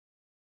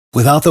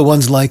Without the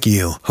ones like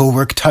you, who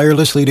work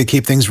tirelessly to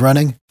keep things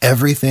running,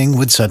 everything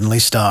would suddenly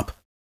stop.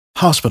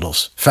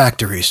 Hospitals,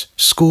 factories,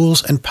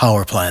 schools, and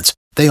power plants,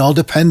 they all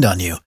depend on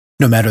you.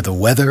 No matter the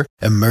weather,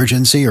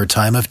 emergency, or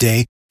time of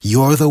day,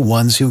 you're the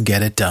ones who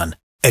get it done.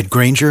 At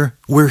Grainger,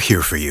 we're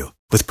here for you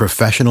with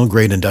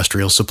professional-grade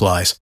industrial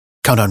supplies.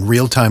 Count on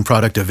real-time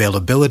product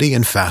availability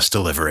and fast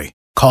delivery.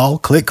 Call,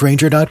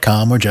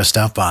 clickgrainger.com, or just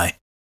stop by.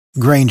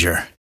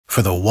 Grainger,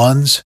 for the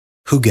ones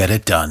who get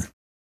it done.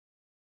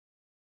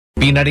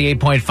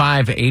 B98.5,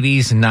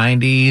 80s,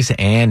 90s,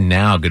 and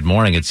now. Good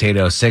morning. It's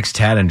 8:06,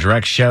 Tad and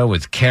Drex Show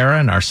with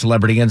Kara, our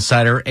celebrity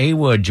insider, A.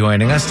 Wood,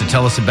 joining us to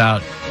tell us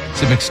about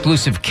some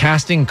exclusive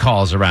casting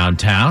calls around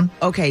town.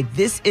 Okay,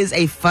 this is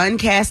a fun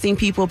casting.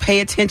 People, pay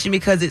attention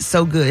because it's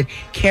so good.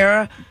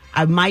 Kara,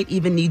 I might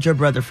even need your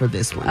brother for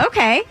this one.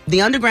 Okay.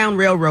 The Underground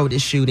Railroad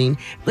is shooting.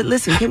 But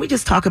listen, can we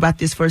just talk about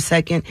this for a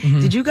second?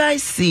 Did you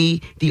guys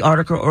see the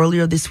article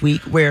earlier this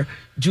week where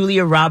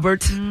Julia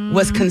Roberts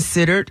was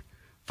considered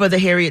for the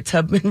Harriet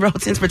Tubman role,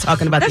 since we're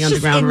talking about the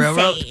Underground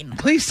Railroad?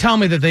 Please tell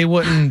me that they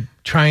wouldn't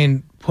try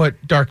and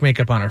put dark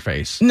makeup on her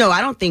face. No, I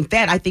don't think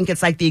that. I think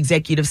it's like the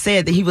executive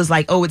said, that he was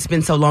like, oh, it's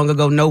been so long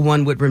ago, no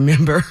one would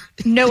remember.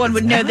 No one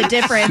would know the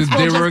difference. So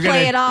we'll just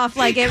play it off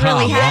like it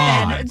really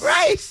happened. It's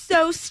Right.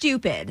 so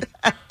stupid.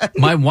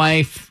 My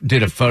wife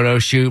did a photo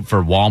shoot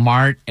for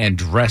Walmart and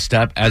dressed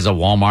up as a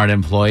Walmart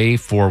employee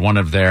for one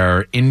of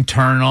their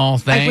internal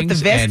things. Like with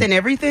the vest and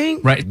everything?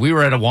 Right. We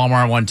were at a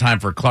Walmart one time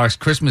for Clark's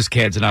Christmas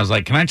Kids, and I was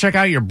like, can I check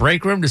out your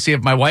break room to see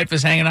if my wife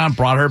is hanging on?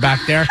 Brought her back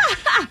there.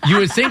 You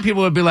would think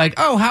people would be like,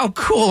 oh, how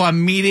cool.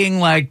 I'm meeting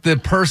like the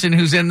person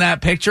who's in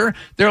that picture.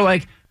 They're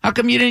like, how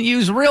come you didn't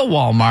use real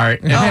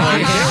Walmart? And I'm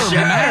they were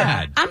sure.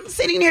 mad. I'm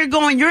sitting here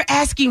going, you're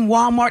asking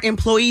Walmart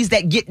employees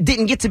that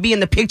didn't get to be in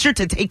the picture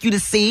to take you to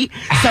see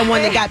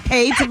someone that got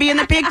paid to be in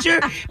the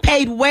picture?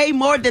 Paid way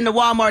more than the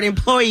Walmart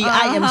employee,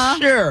 I am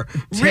sure.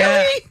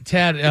 Really?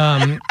 Tad,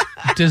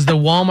 does the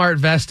Walmart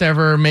vest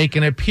ever make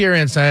an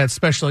appearance at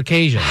special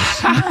occasions?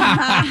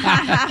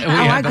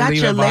 I got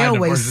your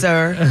layaway,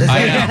 sir.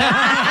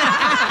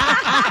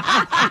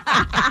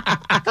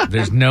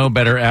 There's no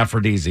better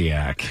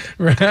aphrodisiac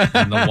than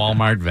the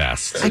Walmart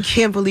vest. I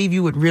can't believe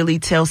you would really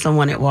tell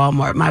someone at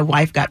Walmart, my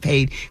wife got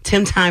paid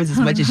 10 times as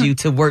much as you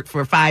to work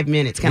for 5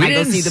 minutes. Can I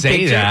go see the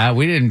picture? That.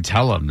 We didn't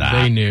tell them that.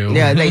 They knew.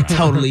 Yeah, they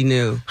totally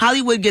knew.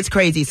 Hollywood gets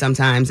crazy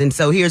sometimes, and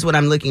so here's what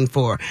I'm looking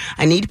for.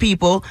 I need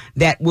people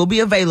that will be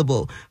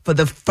available for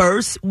the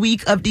first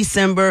week of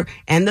December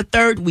and the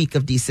third week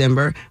of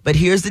December. But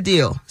here's the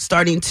deal.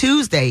 Starting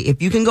Tuesday,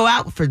 if you can go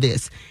out for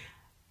this,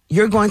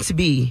 you're going to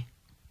be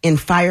in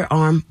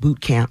firearm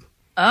boot camp.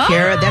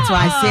 Kara, that's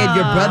why I said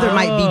your brother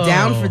might be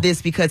down for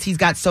this because he's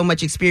got so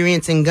much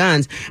experience in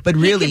guns. But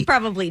really, he could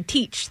probably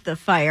teach the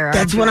firearm.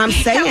 That's what I'm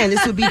saying.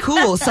 This would be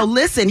cool. So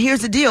listen,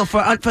 here's the deal.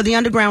 For the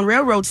Underground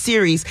Railroad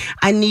series,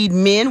 I need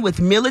men with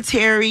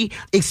military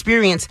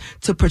experience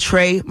to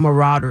portray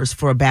marauders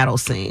for a battle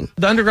scene.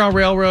 The Underground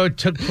Railroad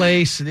took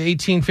place in the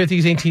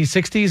 1850s,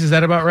 1860s. Is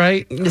that about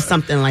right? Just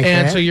something like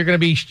that. And so you're going to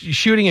be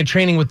shooting and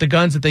training with the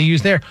guns that they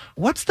use there.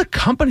 What's the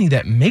company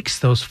that makes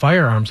those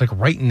firearms like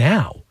right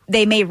now?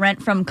 They may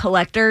rent from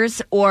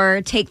collectors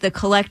or take the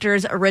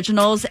collectors'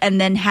 originals and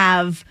then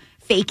have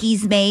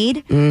fakies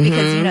made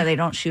because, they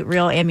don't shoot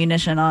real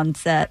ammunition on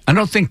set. I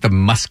don't think the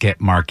musket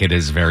market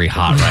is very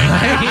hot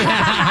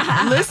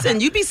right now.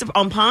 Listen, you'd be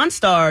on Pawn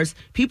Stars.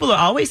 People are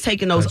always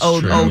taking those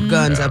old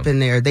guns up in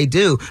there. They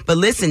do. But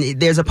listen,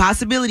 there's a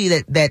possibility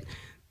that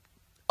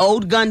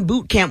Old Gun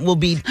Boot Camp will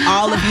be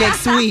all of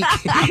next week.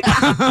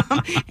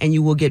 And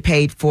you will get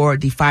paid for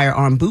the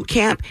firearm boot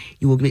camp.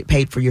 You will get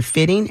paid for your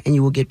fitting. And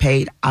you will get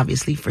paid,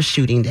 obviously, for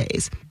shooting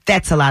days.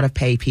 That's a lot of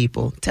pay,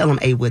 people. Tell them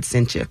A. Wood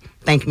sent you.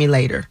 Thank me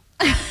later.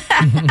 All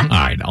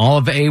right. All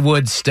of A.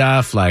 Wood's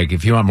stuff. Like,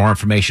 if you want more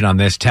information on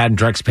this, Tad and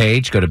Drex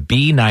page, go to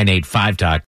B985.com.